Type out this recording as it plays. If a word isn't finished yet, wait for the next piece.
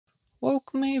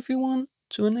Welcome everyone.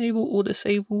 To enable or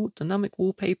disable dynamic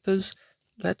wallpapers,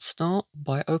 let's start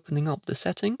by opening up the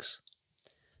settings.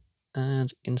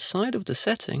 And inside of the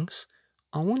settings,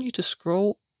 I want you to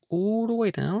scroll all the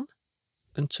way down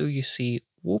until you see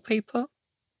wallpaper.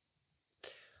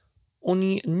 On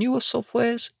the newer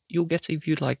softwares, you'll get a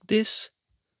view like this.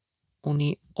 On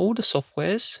the older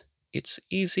softwares, it's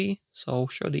easy, so I'll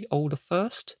show the older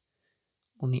first.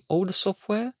 On the older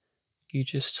software, you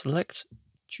just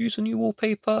choose a new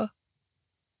wallpaper,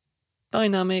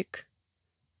 dynamic,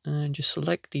 and just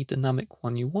select the dynamic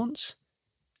one you want,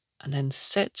 and then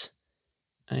set,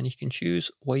 and you can choose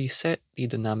where you set the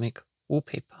dynamic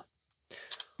wallpaper.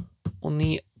 On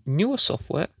the newer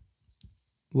software,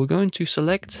 we're going to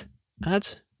select add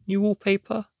new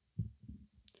wallpaper,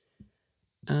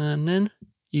 and then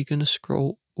you're going to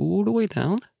scroll all the way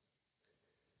down.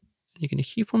 You're going to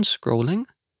keep on scrolling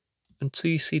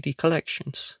until you see the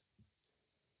collections,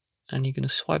 and you're going to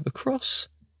swipe across,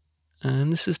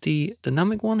 and this is the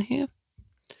dynamic one here.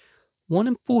 One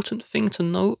important thing to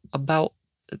note about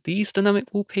these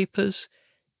dynamic wallpapers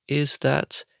is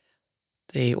that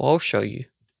I'll show you.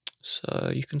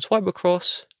 So you can swipe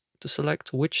across to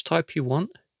select which type you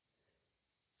want.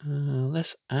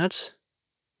 Let's add,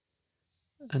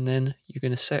 and then you're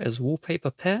going to set as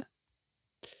wallpaper pair.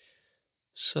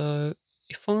 So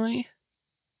if I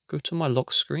go to my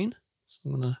lock screen, so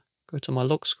I'm going to go to my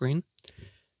lock screen,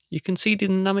 you can see the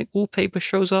dynamic wallpaper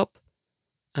shows up,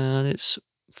 and it's,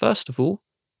 first of all,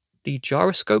 the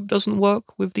gyroscope doesn't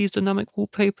work with these dynamic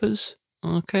wallpapers.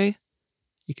 Okay,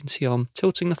 you can see I'm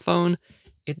tilting the phone,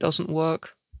 it doesn't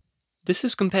work. This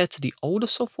is compared to the older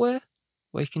software,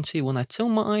 where you can see when I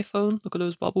tilt my iPhone, look at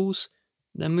those bubbles,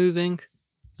 they're moving.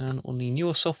 And on the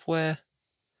newer software,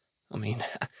 I mean,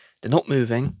 they're not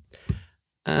moving.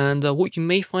 And what you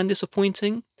may find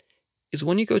disappointing is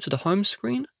when you go to the home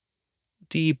screen,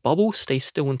 the bubbles stay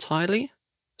still entirely.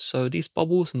 So these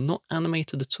bubbles are not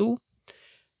animated at all.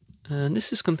 And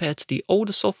this is compared to the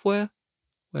older software,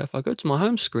 where if I go to my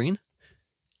home screen,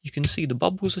 you can see the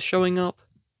bubbles are showing up.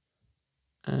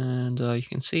 And you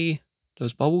can see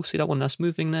those bubbles. See that one that's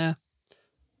moving there?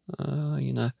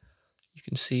 You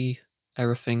can see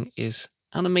everything is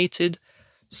animated.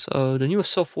 So the newer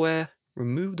software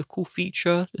removed the cool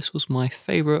feature. This was my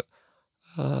favorite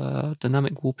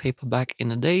dynamic wallpaper back in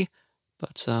the day,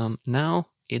 but now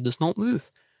it does not move.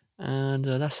 And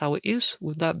that's how it is.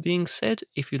 With that being said,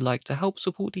 if you'd like to help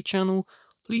support the channel,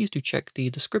 please do check the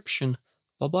description.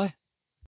 Bye bye.